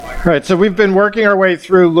All right, so we've been working our way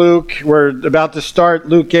through Luke. We're about to start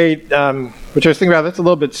Luke 8, which I was thinking about. That's a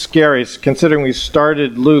little bit scary, considering we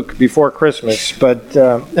started Luke before Christmas. But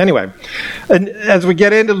anyway, and as we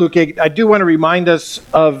get into Luke 8, I do want to remind us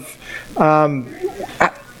of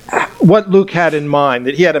what Luke had in mind,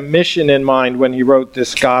 that he had a mission in mind when he wrote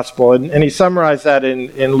this gospel. And he summarized that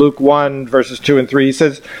in Luke 1, verses 2 and 3. He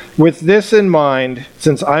says, "With this in mind,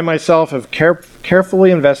 since I myself have carefully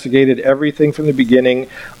investigated everything from the beginning,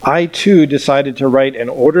 I too decided to write an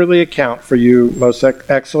orderly account for you, most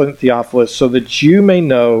excellent Theophilus, so that you may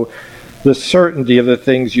know the certainty of the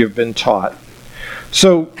things you've been taught."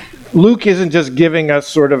 So Luke isn't just giving us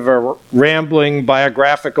sort of a rambling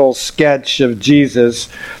biographical sketch of Jesus.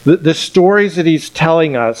 The stories that he's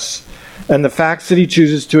telling us and the facts that he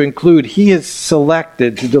chooses to include, he has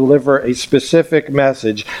selected to deliver a specific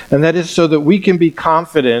message, and that is so that we can be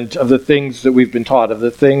confident of the things that we've been taught, of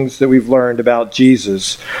the things that we've learned about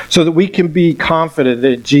Jesus, so that we can be confident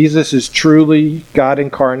that Jesus is truly God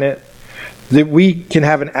incarnate, that we can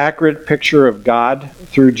have an accurate picture of God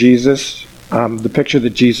through Jesus, the picture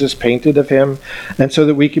that Jesus painted of him, and so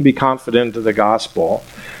that we can be confident of the gospel.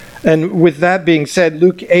 And with that being said,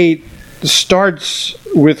 Luke 8 starts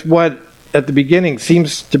with what at the beginning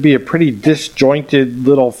seems to be a pretty disjointed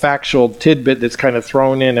little factual tidbit that's kind of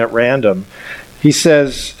thrown in at random. He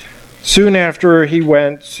says, soon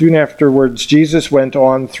afterwards, Jesus went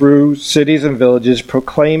on through cities and villages,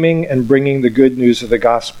 proclaiming and bringing the good news of the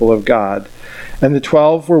gospel of God. And the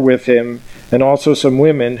 12 were with him, and also some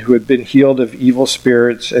women who had been healed of evil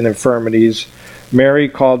spirits and infirmities, Mary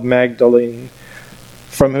called Magdalene,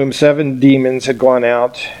 from whom 7 demons had gone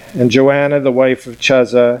out, and Joanna, the wife of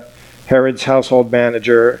Chuza, Herod's household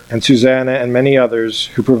manager, and Susanna and many others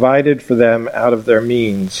who provided for them out of their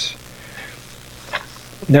means.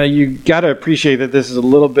 Now, you got to appreciate that this is a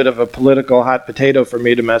little bit of a political hot potato for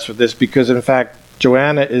me to mess with this, because in fact,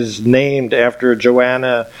 Joanna is named after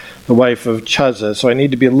Joanna, the wife of Chuza. So I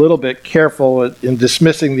need to be a little bit careful in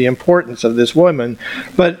dismissing the importance of this woman.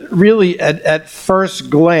 But really, at first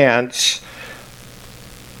glance,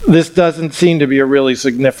 this doesn't seem to be a really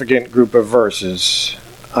significant group of verses.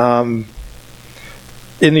 In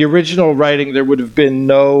the original writing, there would have been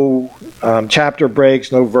no chapter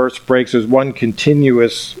breaks, no verse breaks. There's one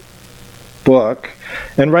continuous book.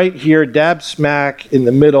 And right here, dab smack in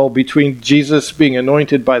the middle between Jesus being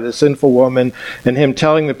anointed by the sinful woman and him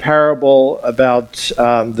telling the parable about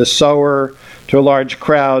the sower to a large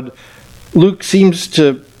crowd, Luke seems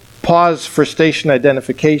to pause for station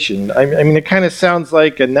identification. I mean, it kind of sounds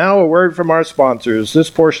like, and now a word from our sponsors. This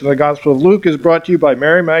portion of the Gospel of Luke is brought to you by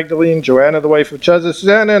Mary Magdalene, Joanna, the wife of Chuza,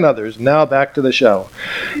 Susanna, and others. Now back to the show.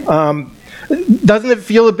 Doesn't it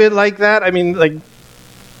feel a bit like that? I mean, like,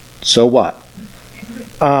 so what?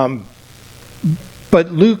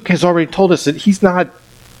 But Luke has already told us that he's not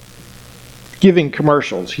giving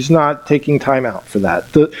commercials. He's not taking time out for that.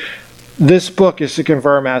 This book is to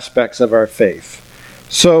confirm aspects of our faith.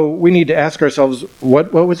 So we need to ask ourselves,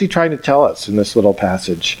 what was he trying to tell us in this little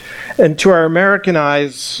passage? And to our American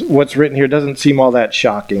eyes, what's written here doesn't seem all that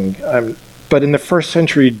shocking. But in the first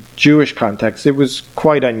century Jewish context, it was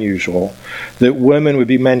quite unusual that women would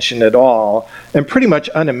be mentioned at all, and pretty much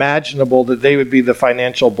unimaginable that they would be the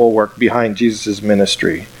financial bulwark behind Jesus'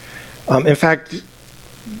 ministry. In fact,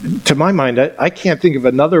 to my mind, I can't think of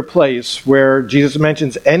another place where Jesus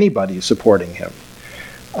mentions anybody supporting him.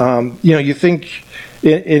 You think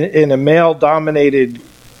in a male-dominated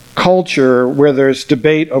culture where there's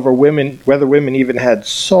debate over women, whether women even had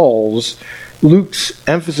souls, Luke's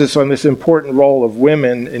emphasis on this important role of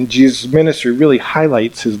women in Jesus' ministry really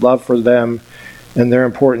highlights his love for them and their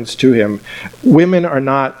importance to him. Women are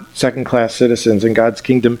not second-class citizens in God's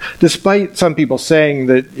kingdom, despite some people saying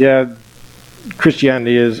that,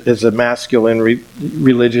 Christianity is a masculine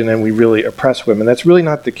religion and we really oppress women. That's really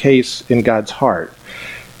not the case in God's heart.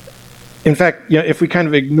 In fact, if we kind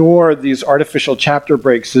of ignore these artificial chapter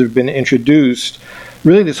breaks that have been introduced,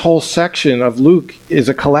 really this whole section of Luke is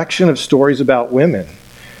a collection of stories about women.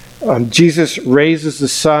 Jesus raises the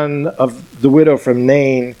son of the widow from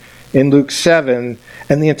Nain in Luke 7,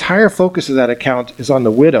 and the entire focus of that account is on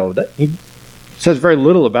the widow. He says very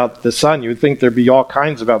little about the son. You would think there'd be all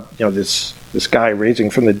kinds about this guy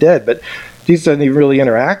raising from the dead, but Jesus doesn't even really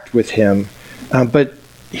interact with him. But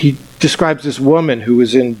he describes this woman who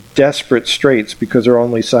was in desperate straits because her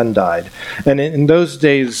only son died. And in those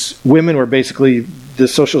days, women were basically the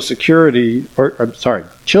social security,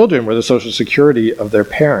 children were the social security of their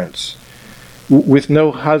parents. With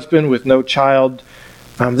no husband, with no child,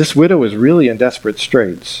 this widow was really in desperate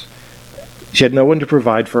straits. She had no one to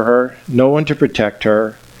provide for her, no one to protect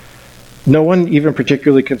her. No one even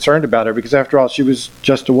particularly concerned about her because, after all, she was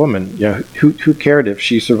just a woman. Who cared if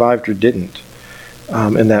she survived or didn't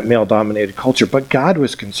in that male-dominated culture? But God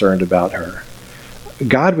was concerned about her.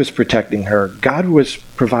 God was protecting her. God was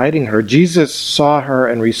providing her. Jesus saw her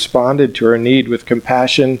and responded to her need with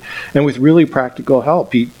compassion and with really practical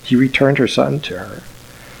help. He returned her son to her.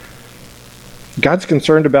 God's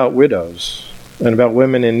concerned about widows and about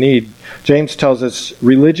women in need. James tells us,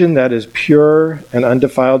 religion that is pure and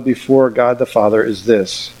undefiled before God the Father is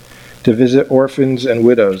this, to visit orphans and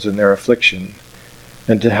widows in their affliction,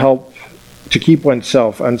 and to help to keep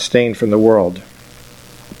oneself unstained from the world.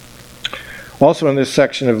 Also in this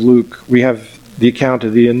section of Luke, we have the account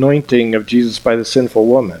of the anointing of Jesus by the sinful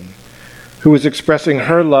woman, who was expressing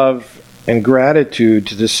her love and gratitude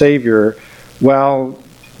to the Savior while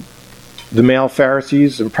the male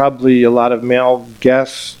Pharisees and probably a lot of male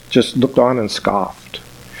guests just looked on and scoffed.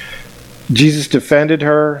 Jesus defended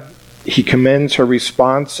her. He commends her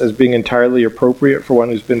response as being entirely appropriate for one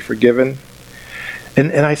who's been forgiven.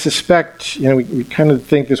 And I suspect, we kind of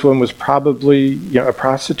think this woman was probably a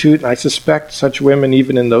prostitute. And I suspect such women,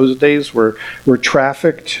 even in those days, were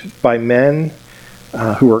trafficked by men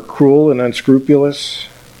who were cruel and unscrupulous,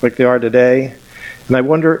 like they are today. And I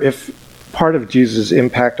wonder if part of Jesus'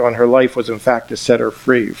 impact on her life was, in fact, to set her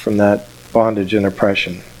free from that bondage and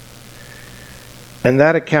oppression. And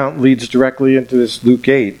that account leads directly into this Luke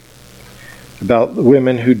 8 about the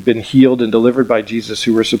women who'd been healed and delivered by Jesus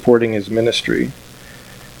who were supporting his ministry.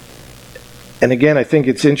 And again, I think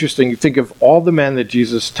it's interesting. You think of all the men that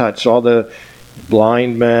Jesus touched, all the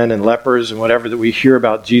blind men and lepers and whatever that we hear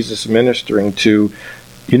about Jesus ministering to,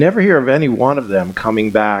 you never hear of any one of them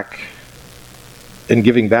coming back and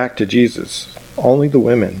giving back to Jesus. Only the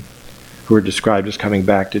women who are described as coming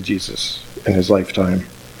back to Jesus in his lifetime.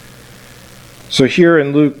 So here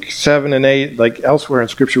in Luke 7 and 8, like elsewhere in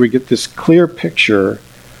Scripture, we get this clear picture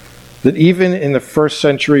that even in the first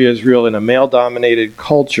century Israel, in a male-dominated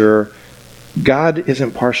culture, God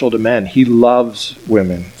isn't partial to men. He loves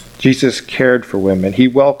women. Jesus cared for women. He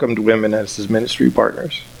welcomed women as his ministry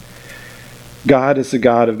partners. God is the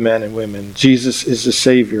God of men and women. Jesus is the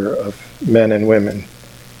Savior of men and women.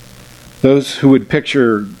 Those who would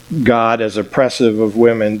picture God as oppressive of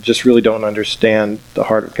women just really don't understand the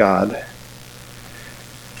heart of God.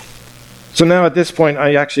 So now at this point,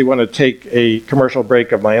 I actually want to take a commercial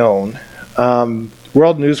break of my own.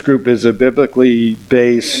 World News Group is a biblically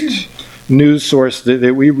based news source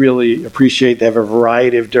that we really appreciate. They have a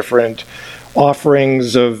variety of different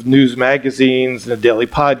offerings of news magazines and a daily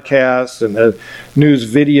podcast and a news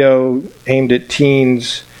video aimed at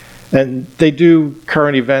teens. And they do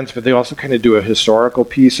current events, but they also kind of do a historical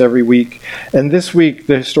piece every week. And this week,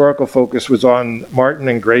 the historical focus was on Martin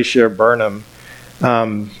and Gracia Burnham,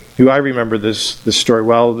 who I remember this story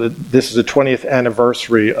well. This is the 20th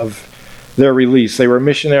anniversary of their release. They were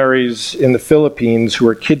missionaries in the Philippines who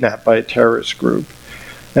were kidnapped by a terrorist group.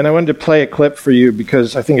 And I wanted to play a clip for you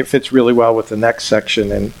because I think it fits really well with the next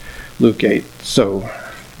section in Luke 8. So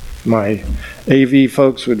my AV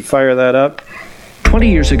folks would fire that up. 20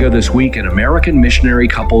 years ago this week, an American missionary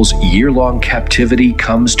couple's year-long captivity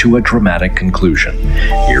comes to a dramatic conclusion.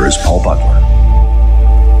 Here is Paul Butler.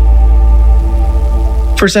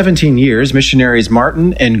 For 17 years, missionaries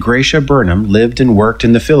Martin and Gracia Burnham lived and worked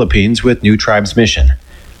in the Philippines with New Tribes Mission.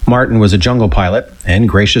 Martin was a jungle pilot, and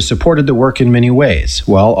Gracia supported the work in many ways,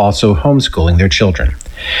 while also homeschooling their children.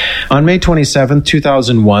 On May 27,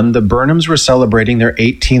 2001, the Burnhams were celebrating their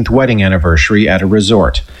 18th wedding anniversary at a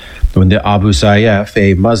resort, when the Abu Sayyaf,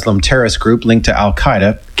 a Muslim terrorist group linked to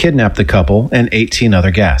Al-Qaeda, kidnapped the couple and 18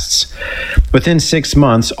 other guests. Within 6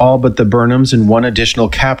 months, all but the Burnhams and one additional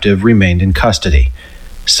captive remained in custody.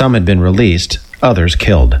 Some had been released, others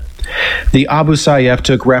killed. The Abu Sayyaf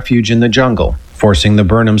took refuge in the jungle, forcing the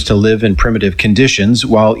Burnhams to live in primitive conditions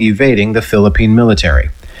while evading the Philippine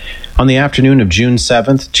military. On the afternoon of June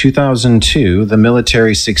 7, 2002, the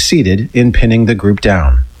military succeeded in pinning the group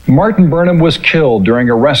down. Martin Burnham was killed during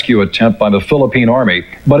a rescue attempt by the Philippine Army,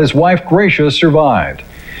 but his wife Gracia survived.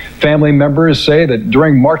 Family members say that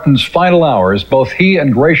during Martin's final hours, both he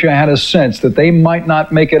and Gracia had a sense that they might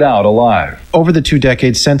not make it out alive. Over the 2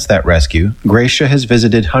 decades since that rescue, Gracia has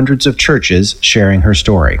visited hundreds of churches sharing her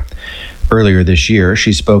story. Earlier this year,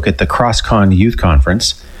 she spoke at the CrossCon Youth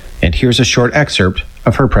Conference, and here's a short excerpt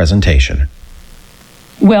of her presentation.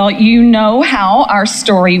 Well, you know how our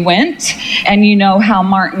story went, and you know how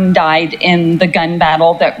Martin died in the gun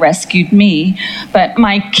battle that rescued me. But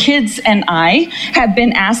my kids and I have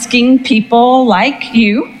been asking people like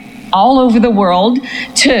you all over the world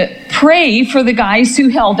to pray for the guys who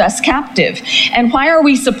held us captive. And why are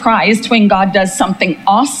we surprised when God does something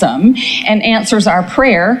awesome and answers our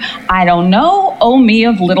prayer? I don't know. Oh, me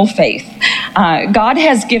of little faith. God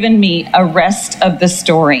has given me a rest of the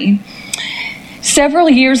story. Several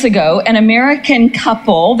years ago, an American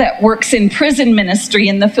couple that works in prison ministry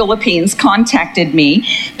in the Philippines contacted me.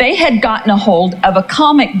 They had gotten a hold of a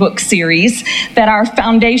comic book series that our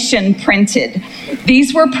foundation printed.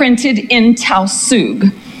 These were printed in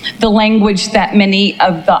Tausug, the language that many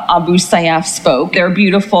of the Abu Sayyaf spoke. They're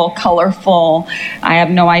beautiful, colorful. I have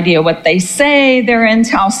no idea what they say. They're in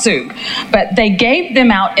Tausug. But they gave them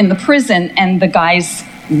out in the prison, and the guys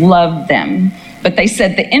loved them. But they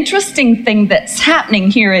said the interesting thing that's happening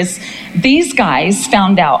here is these guys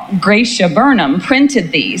found out Gracia Burnham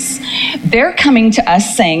printed these. They're coming to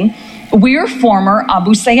us saying, we're former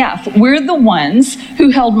Abu Sayyaf. We're the ones who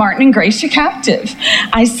held Martin and Gracia captive.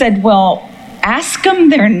 I said, well, ask them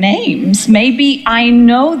their names. Maybe I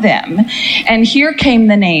know them. And here came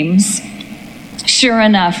the names. Sure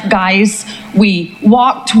enough, guys we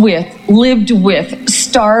walked with, lived with,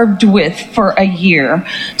 starved with for a year.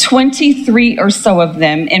 23 or so of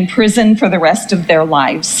them in prison for the rest of their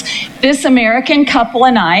lives. This American couple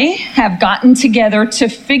and I have gotten together to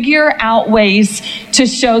figure out ways to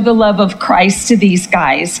show the love of Christ to these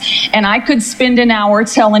guys. And I could spend an hour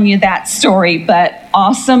telling you that story, but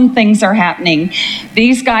awesome things are happening.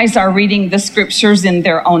 These guys are reading the scriptures in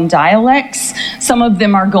their own dialects. Some of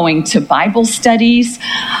them are going to Bible studies.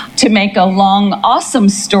 To make a long, awesome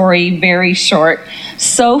story very short,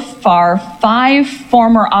 so far, 5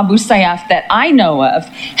 former Abu Sayyaf that I know of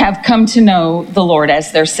have come to know the Lord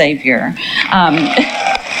as their Savior.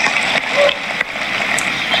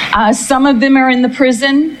 Some of them are in the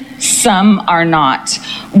prison, some are not.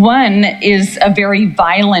 One is a very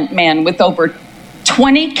violent man with over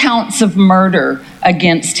 20 counts of murder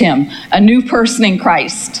against him, a new person in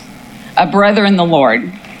Christ, a brother in the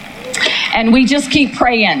Lord. And we just keep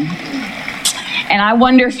praying. And I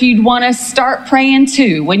wonder if you'd want to start praying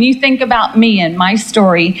too. When you think about me and my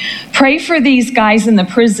story, pray for these guys in the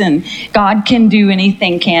prison. God can do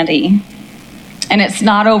anything, can't he? And it's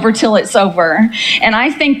not over till it's over. And I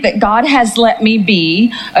think that God has let me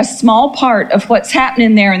be a small part of what's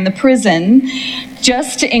happening there in the prison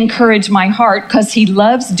just to encourage my heart, because he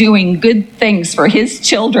loves doing good things for his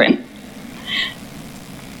children.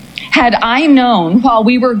 Had I known while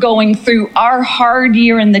we were going through our hard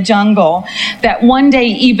year in the jungle that one day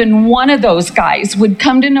even one of those guys would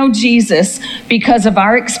come to know Jesus because of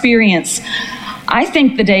our experience, I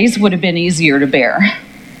think the days would have been easier to bear.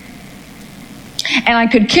 And I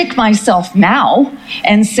could kick myself now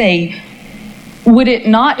and say, would it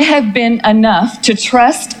not have been enough to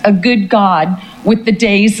trust a good God with the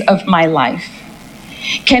days of my life?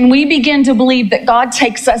 Can we begin to believe that God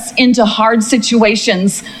takes us into hard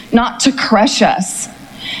situations not to crush us,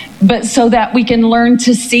 but so that we can learn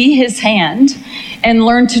to see his hand and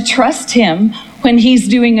learn to trust him when he's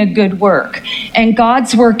doing a good work? And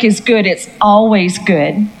God's work is good. It's always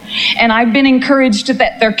good. And I've been encouraged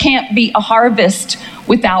that there can't be a harvest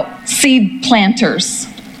without seed planters.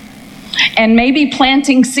 And maybe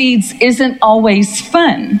planting seeds isn't always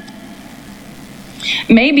fun.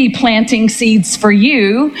 Maybe planting seeds for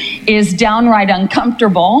you is downright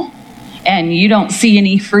uncomfortable and you don't see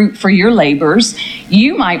any fruit for your labors.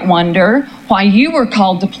 You might wonder why you were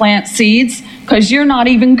called to plant seeds, because you're not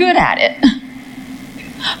even good at it.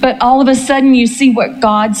 But all of a sudden you see what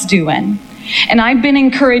God's doing. And I've been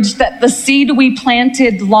encouraged that the seed we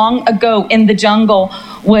planted long ago in the jungle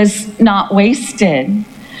was not wasted.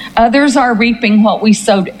 Others are reaping what we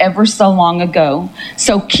sowed ever so long ago.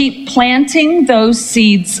 So keep planting those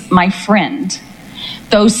seeds, my friend.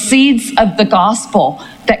 Those seeds of the gospel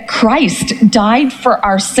that Christ died for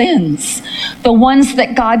our sins. The ones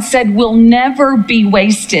that God said will never be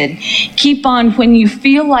wasted. Keep on when you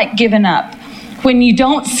feel like giving up. When you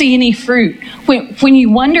don't see any fruit. When you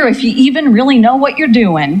wonder if you even really know what you're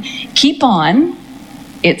doing. Keep on.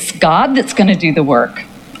 It's God that's going to do the work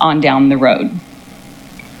on down the road.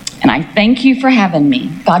 And I thank you for having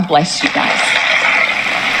me. God bless you guys.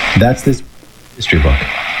 That's this history book.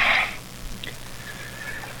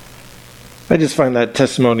 I just find that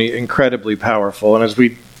testimony incredibly powerful. And as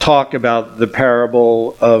we talk about the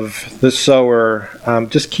parable of the sower,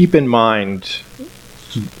 just keep in mind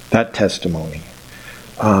that testimony.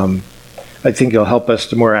 I think it'll help us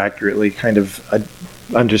to more accurately kind of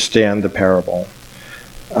understand the parable.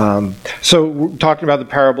 So we're talking about the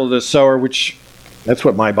parable of the sower, which that's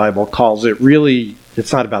what my Bible calls it. Really,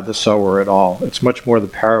 it's not about the sower at all. It's much more the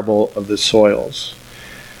parable of the soils.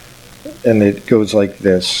 And it goes like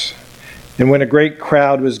this. And when a great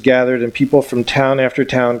crowd was gathered and people from town after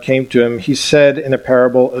town came to him, he said in a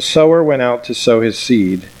parable, a sower went out to sow his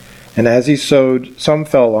seed. And as he sowed, some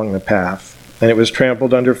fell along the path, and it was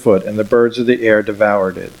trampled underfoot, and the birds of the air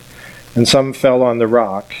devoured it. And some fell on the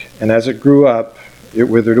rock, and as it grew up, it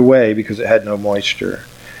withered away because it had no moisture.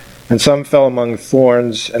 And some fell among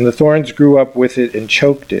thorns, and the thorns grew up with it and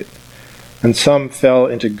choked it. And some fell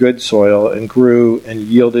into good soil and grew and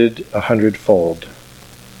yielded 100-fold.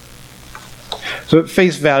 So at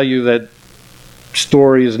face value, that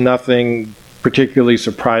story is nothing particularly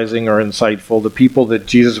surprising or insightful. The people that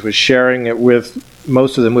Jesus was sharing it with,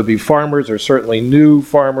 most of them would be farmers, or certainly new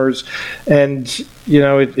farmers. And,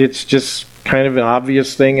 it's just kind of an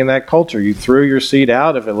obvious thing in that culture. You threw your seed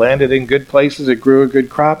out. If it landed in good places, it grew a good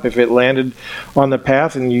crop. If it landed on the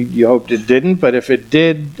path, and you hoped it didn't, but if it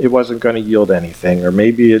did, it wasn't going to yield anything. Or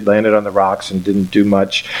maybe it landed on the rocks and didn't do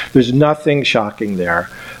much. There's nothing shocking there.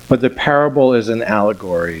 But the parable is an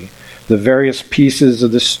allegory. The various pieces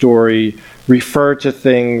of the story refer to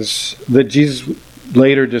things that Jesus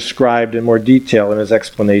later described in more detail in his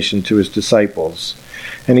explanation to his disciples.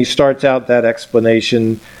 And he starts out that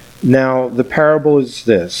explanation. Now, the parable is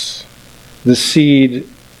this. The seed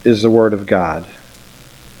is the word of God.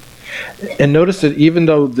 And notice that even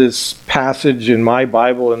though this passage in my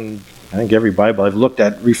Bible, and I think every Bible I've looked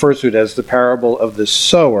at, refers to it as the parable of the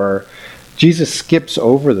sower, Jesus skips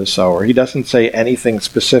over the sower. He doesn't say anything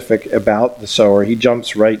specific about the sower. He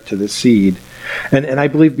jumps right to the seed. And I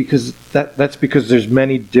believe because that's because there's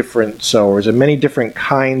many different sowers and many different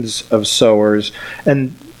kinds of sowers,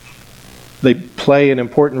 and they play an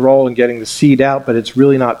important role in getting the seed out, but it's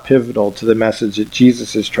really not pivotal to the message that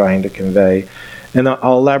Jesus is trying to convey. And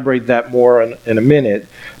I'll elaborate that more in a minute.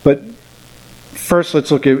 But first, let's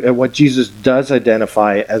look at what Jesus does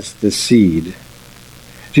identify as the seed.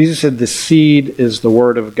 Jesus said the seed is the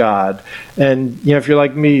word of God. And, if you're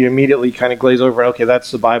like me, you immediately kind of glaze over, okay, that's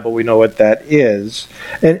the Bible, we know what that is.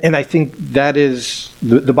 And I think that is,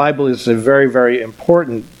 the Bible is a very, very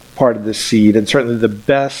important part of the seed, and certainly the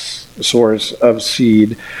best source of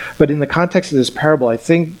seed. But in the context of this parable, I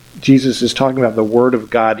think Jesus is talking about the word of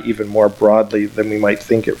God even more broadly than we might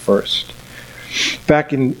think at first.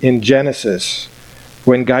 Back in Genesis,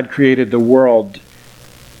 when God created the world,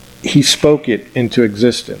 he spoke it into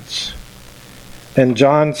existence. And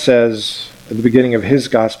John says at the beginning of his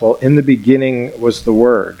gospel, in the beginning was the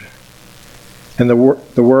Word. And the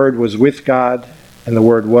Word was with God, and the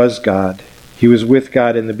Word was God. He was with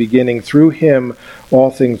God in the beginning. Through him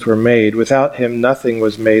all things were made. Without him nothing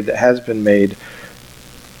was made that has been made.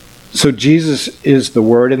 So Jesus is the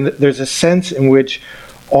Word, and there's a sense in which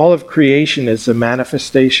all of creation is a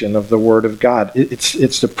manifestation of the Word of God.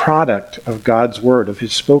 It's the product of God's Word, of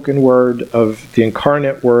his spoken Word, of the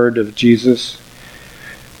incarnate Word of Jesus.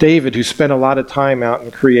 David, who spent a lot of time out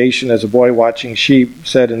in creation as a boy watching sheep,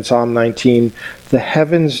 said in Psalm 19, "The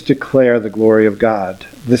heavens declare the glory of God.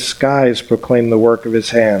 The skies proclaim the work of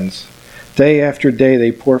his hands. Day after day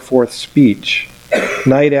they pour forth speech.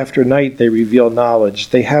 Night after night they reveal knowledge.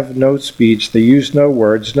 They have no speech, they use no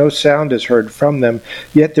words, no sound is heard from them,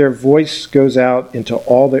 yet their voice goes out into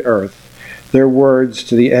all the earth, their words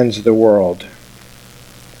to the ends of the world."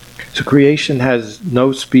 So creation has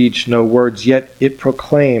no speech, no words, yet it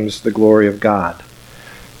proclaims the glory of God.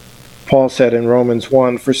 Paul said in Romans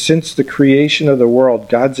 1, "For since the creation of the world,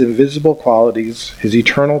 God's invisible qualities, his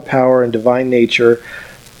eternal power and divine nature,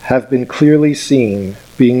 have been clearly seen,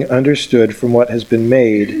 being understood from what has been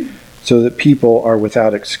made, so that people are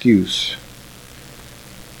without excuse."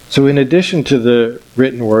 So in addition to the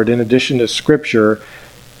written word, in addition to Scripture,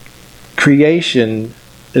 creation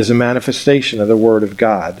is a manifestation of the Word of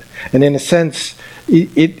God. And in a sense,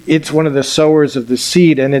 it's one of the sowers of the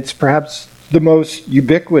seed, and it's perhaps the most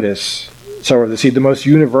ubiquitous sower of the seed, the most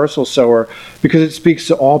universal sower, because it speaks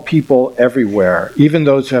to all people everywhere, even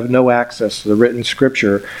those who have no access to the written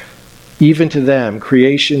Scripture. Even to them,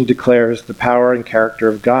 creation declares the power and character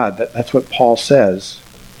of God. That's what Paul says.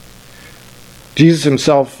 Jesus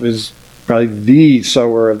himself is probably the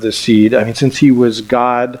sower of the seed. I mean, since he was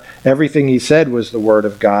God, everything he said was the Word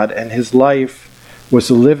of God, and his life was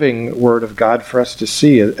the living Word of God for us to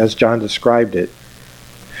see, as John described it.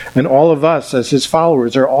 And all of us, as his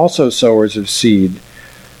followers, are also sowers of seed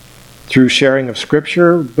through sharing of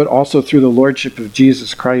Scripture, but also through the Lordship of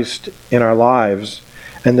Jesus Christ in our lives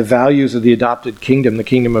and the values of the adopted kingdom, the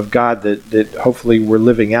kingdom of God that hopefully we're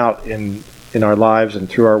living out in our lives and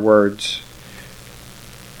through our words.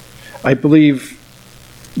 I believe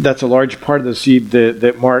that's a large part of the seed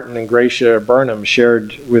that Martin and Gracia Burnham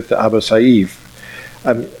shared with Abba Saif.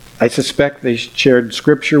 I suspect they shared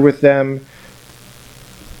Scripture with them.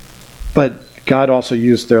 But God also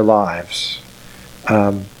used their lives.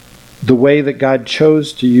 The way that God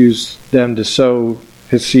chose to use them to sow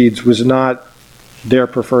his seeds was not their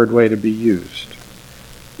preferred way to be used.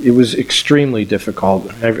 It was extremely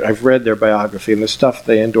difficult. I've read their biography, and the stuff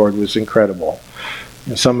they endured was incredible.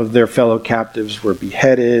 And some of their fellow captives were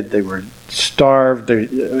beheaded. They were starved.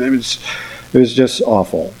 It was just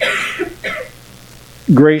awful.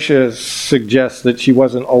 Gracia suggests that she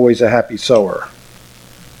wasn't always a happy sower,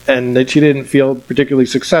 and that she didn't feel particularly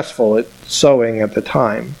successful at sowing at the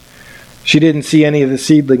time. She didn't see any of the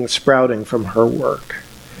seedlings sprouting from her work.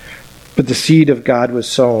 But the seed of God was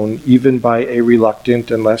sown even by a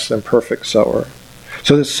reluctant and less than perfect sower.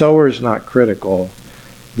 So the sower is not critical.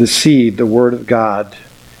 The seed, the word of God,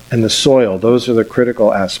 and the soil, those are the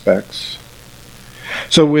critical aspects.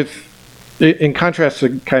 So in contrast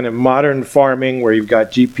to kind of modern farming where you've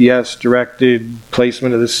got GPS-directed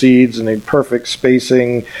placement of the seeds and a perfect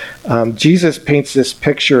spacing, Jesus paints this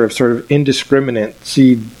picture of sort of indiscriminate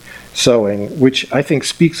seed sowing, which I think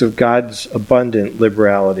speaks of God's abundant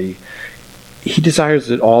liberality. He desires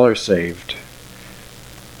that all are saved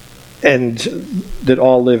and that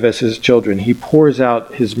all live as his children. He pours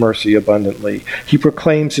out his mercy abundantly. He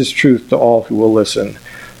proclaims his truth to all who will listen.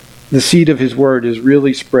 The seed of his word is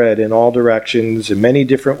really spread in all directions in many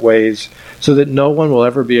different ways so that no one will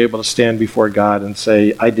ever be able to stand before God and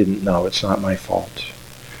say, I didn't know, it's not my fault.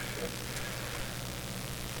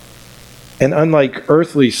 And unlike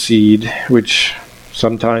earthly seed, which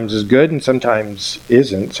sometimes is good and sometimes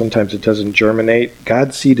isn't, sometimes it doesn't germinate,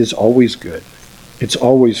 God's seed is always good. It's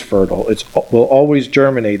always fertile. It will always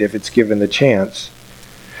germinate if it's given the chance.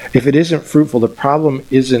 If it isn't fruitful, the problem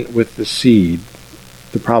isn't with the seed.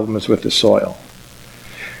 The problem is with the soil.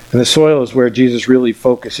 And the soil is where Jesus really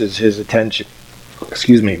focuses his attention.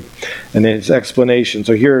 And his explanation.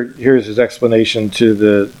 So here's his explanation to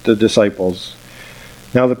the disciples.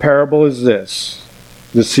 Now the parable is this.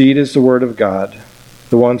 The seed is the word of God.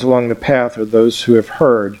 The ones along the path are those who have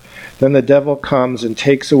heard. Then the devil comes and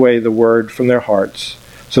takes away the word from their hearts,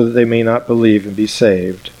 so that they may not believe and be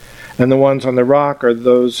saved. And the ones on the rock are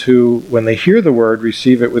those who, when they hear the word,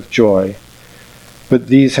 receive it with joy. But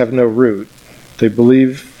these have no root. They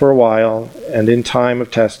believe for a while, and in time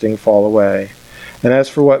of testing fall away. And as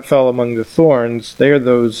for what fell among the thorns, they are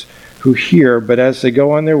those who hear, but as they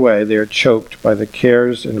go on their way, they are choked by the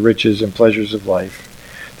cares and riches and pleasures of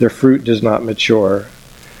life. Their fruit does not mature.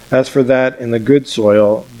 As for that in the good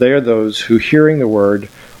soil, they are those who, hearing the word,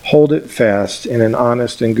 hold it fast in an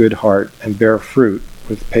honest and good heart and bear fruit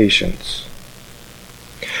with patience.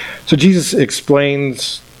 So Jesus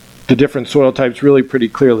explains the different soil types really pretty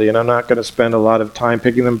clearly, and I'm not going to spend a lot of time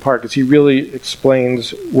picking them apart because he really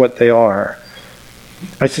explains what they are.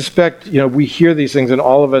 I suspect, we hear these things and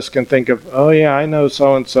all of us can think of, oh yeah, I know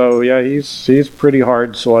so-and-so, yeah, he's pretty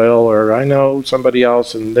hard soil, or I know somebody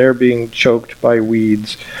else and they're being choked by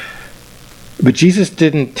weeds. But Jesus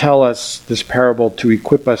didn't tell us this parable to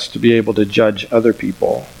equip us to be able to judge other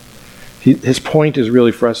people. His point is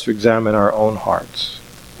really for us to examine our own hearts.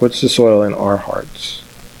 What's the soil in our hearts?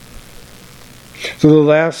 So the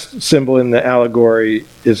last symbol in the allegory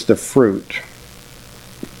is the fruit.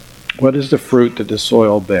 What is the fruit that the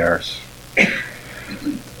soil bears?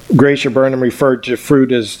 Gracia Burnham referred to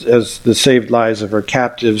fruit as the saved lives of her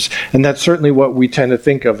captives, and that's certainly what we tend to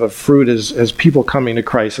think of fruit as people coming to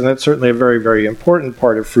Christ, and that's certainly a very, very important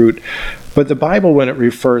part of fruit. But the Bible, when it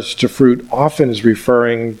refers to fruit, often is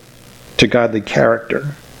referring to godly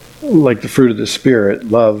character, like the fruit of the Spirit: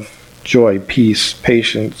 love, joy, peace,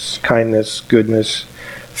 patience, kindness, goodness,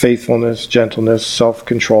 faithfulness, gentleness,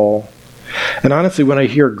 self-control. And honestly, when I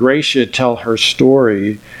hear Gracia tell her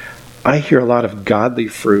story, I hear a lot of godly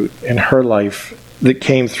fruit in her life that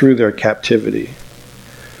came through their captivity.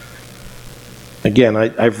 Again,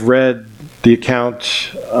 I've read the account,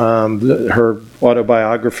 her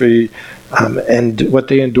autobiography, and what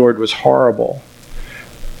they endured was horrible.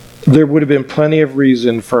 There would have been plenty of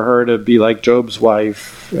reason for her to be like Job's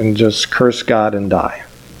wife and just curse God and die.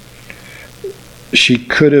 She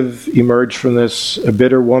could have emerged from this a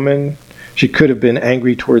bitter woman. She could have been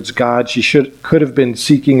angry towards God. She could have been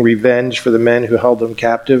seeking revenge for the men who held them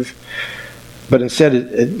captive. But instead,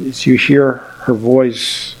 as you hear her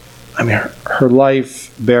voice, her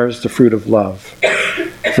life bears the fruit of love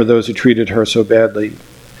for those who treated her so badly.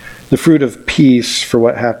 The fruit of peace for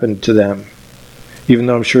what happened to them, even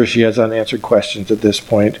though I'm sure she has unanswered questions at this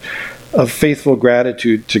point. Of faithful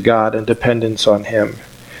gratitude to God and dependence on Him.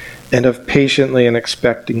 And of patiently and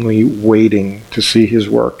expectingly waiting to see His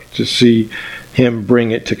work, to see Him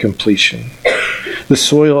bring it to completion. The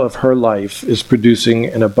soil of her life is producing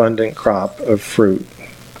an abundant crop of fruit.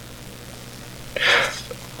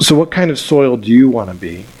 So what kind of soil do you want to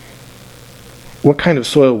be? What kind of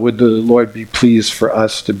soil would the Lord be pleased for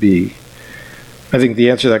us to be? I think the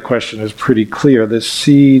answer to that question is pretty clear. This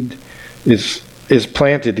seed is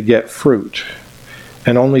planted to get fruit,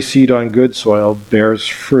 and only seed on good soil bears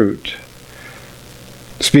fruit.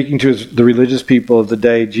 Speaking to the religious people of the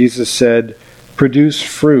day, Jesus said, "Produce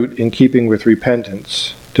fruit in keeping with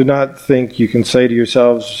repentance. Do not think you can say to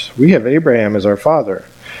yourselves, 'We have Abraham as our father.'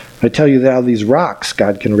 I tell you that out of these rocks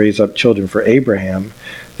God can raise up children for Abraham.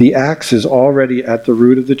 The axe is already at the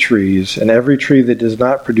root of the trees, and every tree that does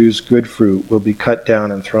not produce good fruit will be cut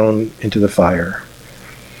down and thrown into the fire."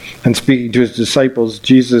 And speaking to his disciples,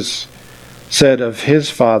 Jesus said of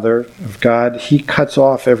his Father, of God, "He cuts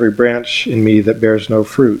off every branch in me that bears no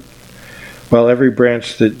fruit, while every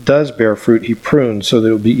branch that does bear fruit he prunes so that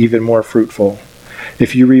it will be even more fruitful.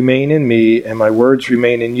 If you remain in me and my words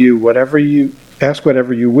remain in you, ask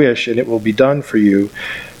whatever you wish, and it will be done for you.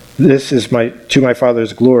 This is to my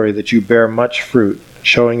Father's glory, that you bear much fruit,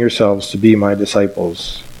 showing yourselves to be my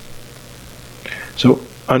disciples." So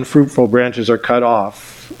unfruitful branches are cut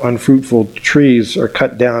off. Unfruitful trees are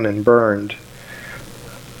cut down and burned.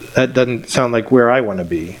 That doesn't sound like where I want to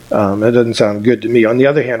be. That doesn't sound good to me. On the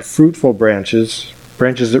other hand, fruitful branches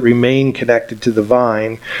that remain connected to the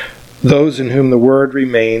vine, those in whom the word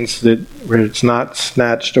remains, where it's not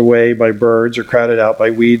snatched away by birds or crowded out by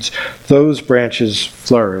weeds, those branches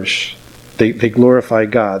flourish. They glorify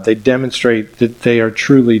God. They demonstrate that they are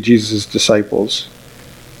truly Jesus' disciples.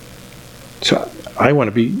 So I want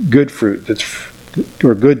to be good fruit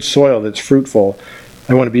or good soil that's fruitful.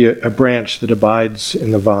 I want to be a branch that abides in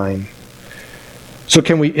the vine. So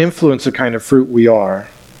can we influence the kind of fruit we are?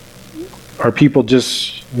 Are people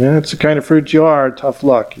just, it's the kind of fruit you are, tough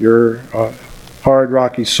luck, you're hard,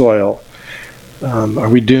 rocky soil? Are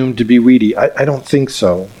we doomed to be weedy? I don't think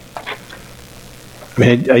so. I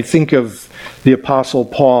mean, I think of the Apostle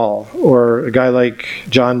Paul, or a guy like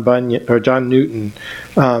John Bunyan or John Newton,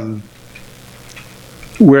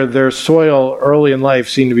 where their soil early in life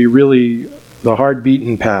seemed to be really the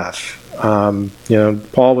hard-beaten path.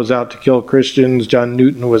 Paul was out to kill Christians. John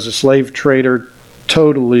Newton was a slave trader,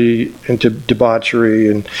 totally into debauchery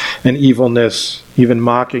and evilness, even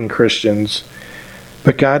mocking Christians.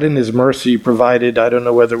 But God in his mercy provided, I don't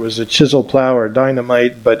know whether it was a chisel plow or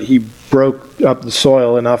dynamite, but he broke up the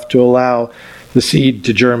soil enough to allow the seed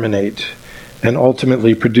to germinate and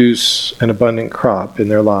ultimately produce an abundant crop in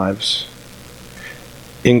their lives.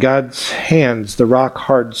 In God's hands, the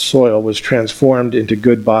rock-hard soil was transformed into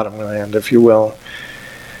good bottomland, if you will.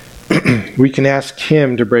 We can ask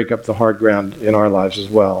him to break up the hard ground in our lives as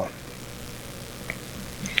well.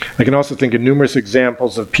 I can also think of numerous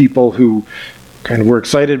examples of people who kind of were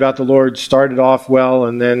excited about the Lord, started off well,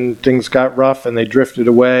 and then things got rough and they drifted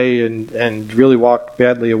away and really walked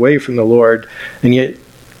badly away from the Lord, and yet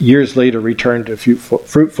years later returned to a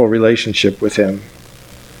fruitful relationship with him.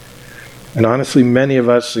 And honestly, many of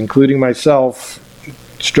us, including myself,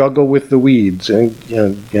 struggle with the weeds. And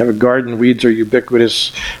you have a garden, weeds are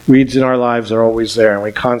ubiquitous. Weeds in our lives are always there, and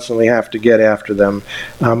we constantly have to get after them,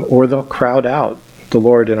 or they'll crowd out the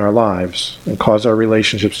Lord in our lives and cause our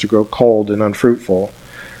relationships to grow cold and unfruitful.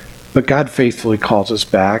 But God faithfully calls us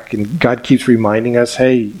back, and God keeps reminding us,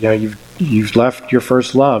 hey, you've left your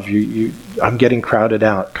first love. I'm getting crowded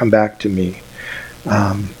out. Come back to me.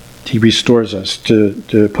 He restores us to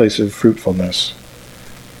a place of fruitfulness.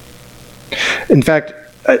 In fact,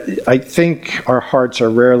 I think our hearts are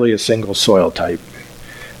rarely a single soil type.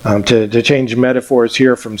 To change metaphors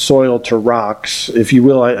here from soil to rocks, if you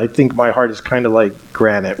will, I think my heart is kind of like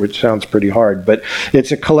granite, which sounds pretty hard, but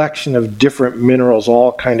it's a collection of different minerals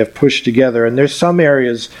all kind of pushed together. And there's some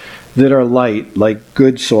areas that are light, like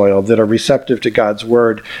good soil, that are receptive to God's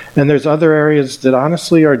word. And there's other areas that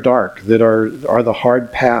honestly are dark, that are the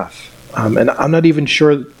hard path. And I'm not even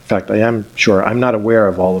sure, in fact, I am sure, I'm not aware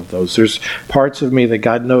of all of those. There's parts of me that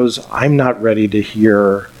God knows I'm not ready to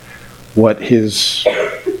hear what his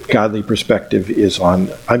godly perspective is on.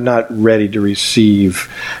 I'm not ready to receive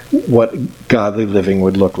what godly living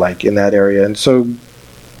would look like in that area. And so,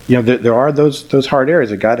 there are those hard areas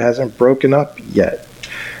that God hasn't broken up yet.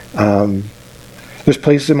 There's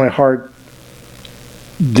places in my heart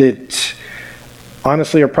that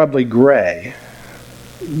honestly are probably gray.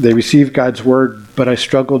 They receive God's word, but I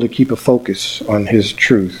struggle to keep a focus on his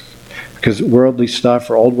truth because worldly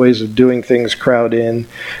stuff or old ways of doing things crowd in.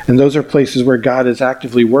 And those are places where God is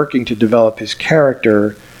actively working to develop his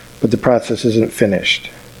character, but the process isn't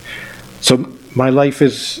finished. So my life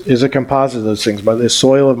is a composite of those things. The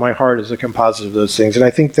soil of my heart is a composite of those things. And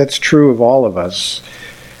I think that's true of all of us.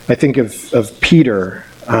 I think of Peter.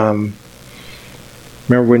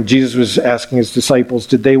 Remember when Jesus was asking his disciples,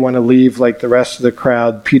 did they want to leave like the rest of the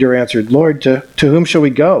crowd? Peter answered, Lord, to whom shall we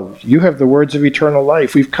go? You have the words of eternal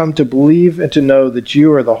life. We've come to believe and to know that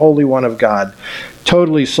you are the Holy One of God.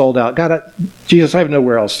 Totally sold out. God, Jesus, I have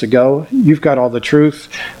nowhere else to go. You've got all the truth.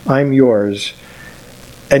 I'm yours.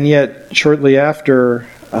 And yet, shortly after,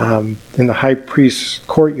 in the high priest's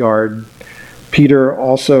courtyard, Peter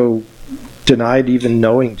also denied even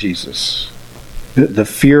knowing Jesus. The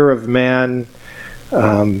fear of man,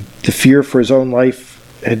 the fear for his own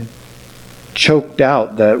life had choked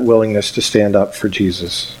out that willingness to stand up for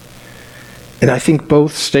Jesus. And I think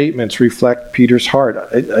both statements reflect Peter's heart.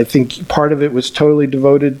 I think part of it was totally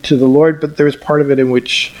devoted to the Lord, but there was part of it in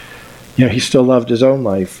which, he still loved his own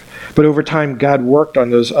life. But over time, God worked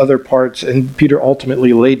on those other parts, and Peter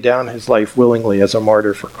ultimately laid down his life willingly as a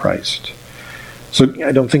martyr for Christ. So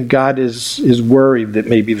I don't think God is worried that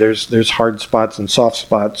maybe there's hard spots and soft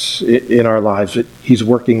spots in our lives. He's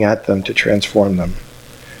working at them to transform them.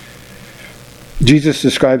 Jesus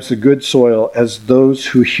describes the good soil as those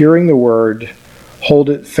who, hearing the word, hold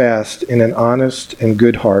it fast in an honest and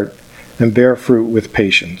good heart and bear fruit with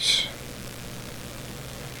patience.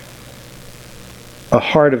 A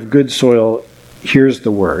heart of good soil hears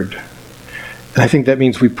the word. And I think that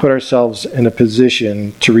means we put ourselves in a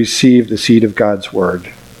position to receive the seed of God's word,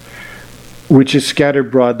 which is scattered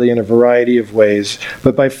broadly in a variety of ways,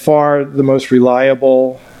 but by far the most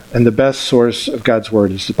reliable and the best source of God's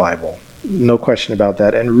word is the Bible. No question about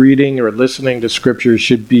that. And reading or listening to Scripture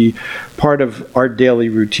should be part of our daily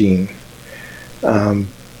routine. Our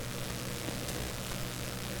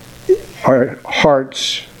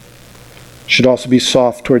hearts should also be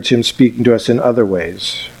soft towards Him speaking to us in other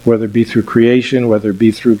ways, whether it be through creation, whether it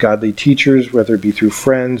be through godly teachers, whether it be through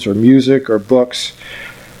friends or music or books.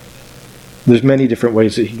 There's many different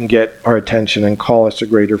ways that He can get our attention and call us to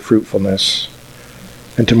greater fruitfulness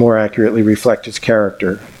and to more accurately reflect His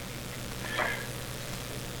character.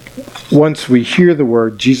 Once we hear the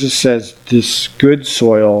word, Jesus says this good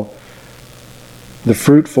soil, the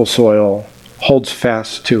fruitful soil, holds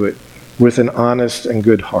fast to it with an honest and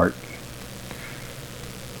good heart.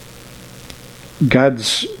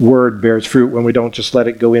 God's word bears fruit when we don't just let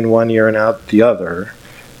it go in one ear and out the other,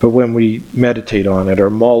 but when we meditate on it or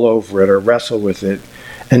mull over it or wrestle with it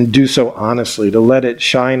and do so honestly, to let it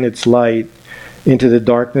shine its light into the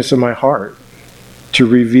darkness of my heart, to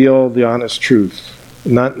reveal the honest truth.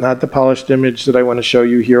 Not the polished image that I want to show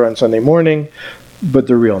you here on Sunday morning, but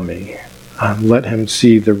the real me. Let Him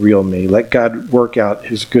see the real me. Let God work out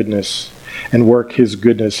His goodness and work His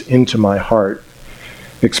goodness into my heart,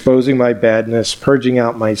 exposing my badness, purging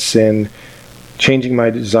out my sin, changing my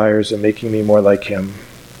desires, and making me more like Him.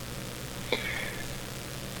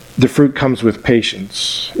 The fruit comes with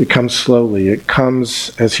patience. It comes slowly. It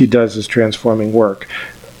comes as He does His transforming work.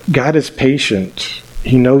 God is patient.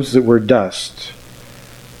 He knows that we're dust.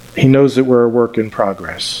 He knows that we're a work in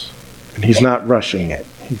progress. And He's not rushing it.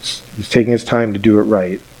 He's taking His time to do it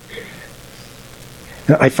right.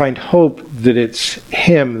 And I find hope that it's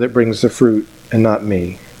Him that brings the fruit and not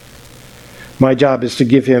me. My job is to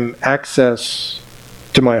give Him access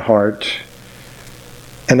to my heart,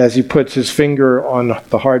 and as He puts His finger on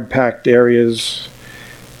the hard-packed areas,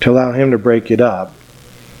 to allow Him to break it up.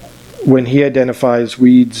 When He identifies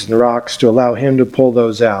weeds and rocks, to allow Him to pull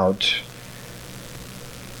those out.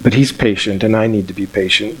 But He's patient, and I need to be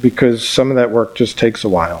patient, because some of that work just takes a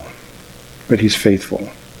while. But He's faithful.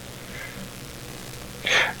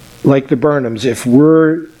 Like the Burnhams,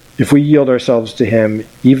 if we yield ourselves to Him,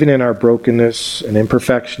 even in our brokenness and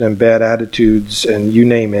imperfection and bad attitudes and you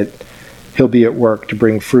name it, He'll be at work to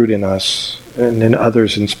bring fruit in us and in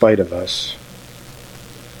others in spite of us.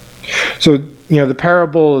 So, the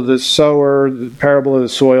parable of the sower, the parable of the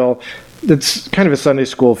soil, that's kind of a Sunday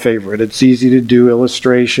school favorite. It's easy to do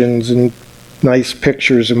illustrations and nice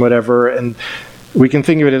pictures and whatever, and we can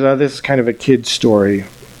think of it as, this is kind of a kid's story.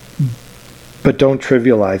 But don't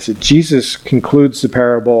trivialize it. Jesus concludes the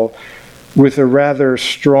parable with a rather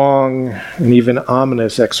strong and even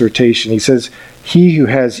ominous exhortation. He says, "He who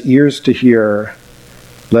has ears to hear,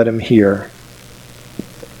 let him hear."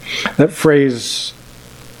 That phrase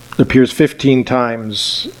appears 15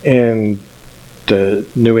 times in the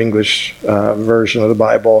New English version of the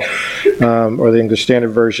Bible, or the English Standard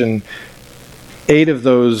Version. 8 of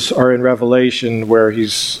those are in Revelation, where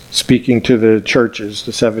He's speaking to the churches,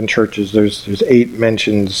 the 7 churches. There's 8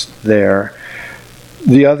 mentions there.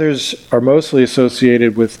 The others are mostly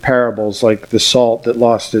associated with parables like the salt that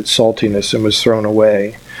lost its saltiness and was thrown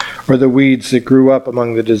away, or the weeds that grew up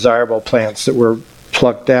among the desirable plants that were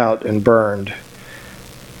plucked out and burned.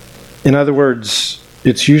 In other words,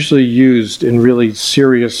 it's usually used in really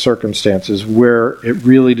serious circumstances where it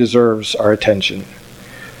really deserves our attention.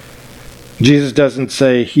 Jesus doesn't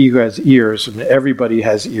say he who has ears. I mean, everybody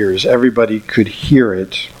has ears. Everybody could hear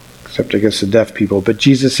it, except I guess the deaf people. But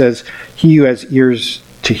Jesus says he who has ears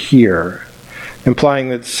to hear, implying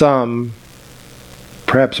that some,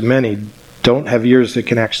 perhaps many, don't have ears that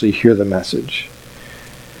can actually hear the message.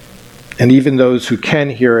 And even those who can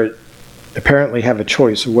hear it apparently have a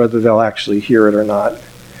choice of whether they'll actually hear it or not.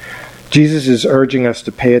 Jesus is urging us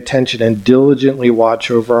to pay attention and diligently watch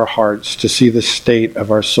over our hearts to see the state of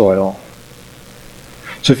our soil.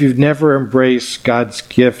 So if you've never embraced God's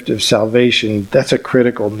gift of salvation, that's a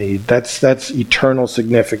critical need. That's eternal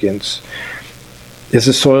significance. Is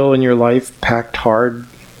the soil in your life packed hard?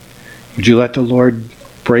 Would you let the Lord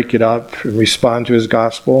break it up and respond to his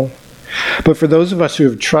gospel? But for those of us who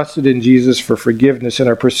have trusted in Jesus for forgiveness and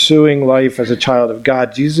are pursuing life as a child of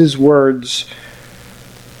God, Jesus' words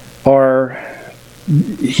are,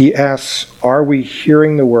 he asks, are we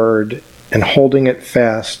hearing the word and holding it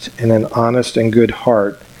fast in an honest and good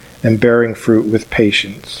heart and bearing fruit with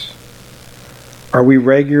patience? Are we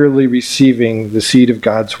regularly receiving the seed of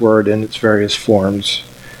God's word in its various forms,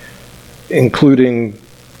 including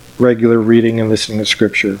regular reading and listening to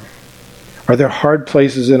Scripture? Are there hard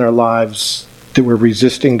places in our lives that we're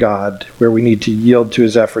resisting God, where we need to yield to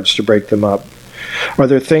his efforts to break them up? Are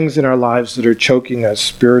there things in our lives that are choking us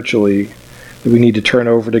spiritually that we need to turn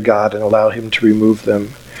over to God and allow him to remove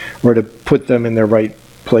them, or to put them in their right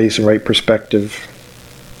place and right perspective?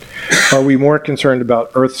 Are we more concerned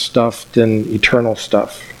about earth stuff than eternal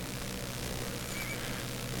stuff?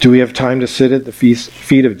 Do we have time to sit at the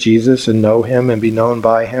feet of Jesus and know him and be known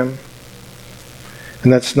by him?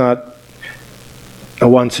 And that's not a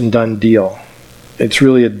once and done deal. It's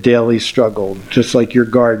really a daily struggle, just like your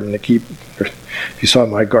garden to keep, if you saw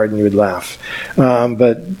my garden you would laugh,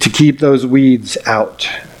 but to keep those weeds out,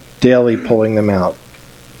 daily pulling them out,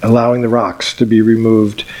 allowing the rocks to be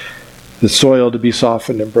removed, the soil to be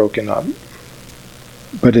softened and broken up.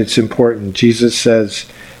 But it's important. Jesus says,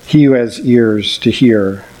 he who has ears to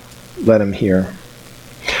hear, let him hear.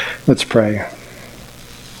 Let's pray.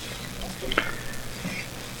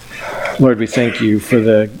 Lord, we thank you for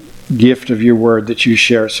the gift of your word that you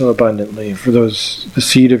share so abundantly, for the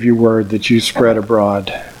seed of your word that you spread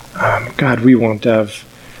abroad. God, we want to have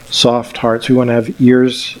soft hearts. We want to have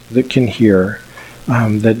ears that can hear,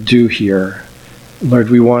 that do hear.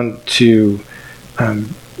 Lord, we want to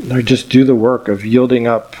Lord, just do the work of yielding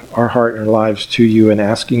up our heart and our lives to you and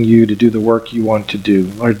asking you to do the work you want to do.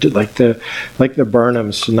 Lord, like the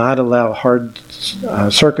Burnhams, to not allow hard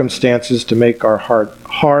circumstances to make our heart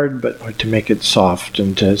hard, but Lord, to make it soft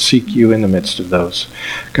and to seek you in the midst of those.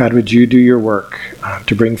 God, would you do your work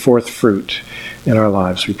to bring forth fruit in our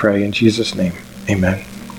lives, we pray in Jesus' name. Amen.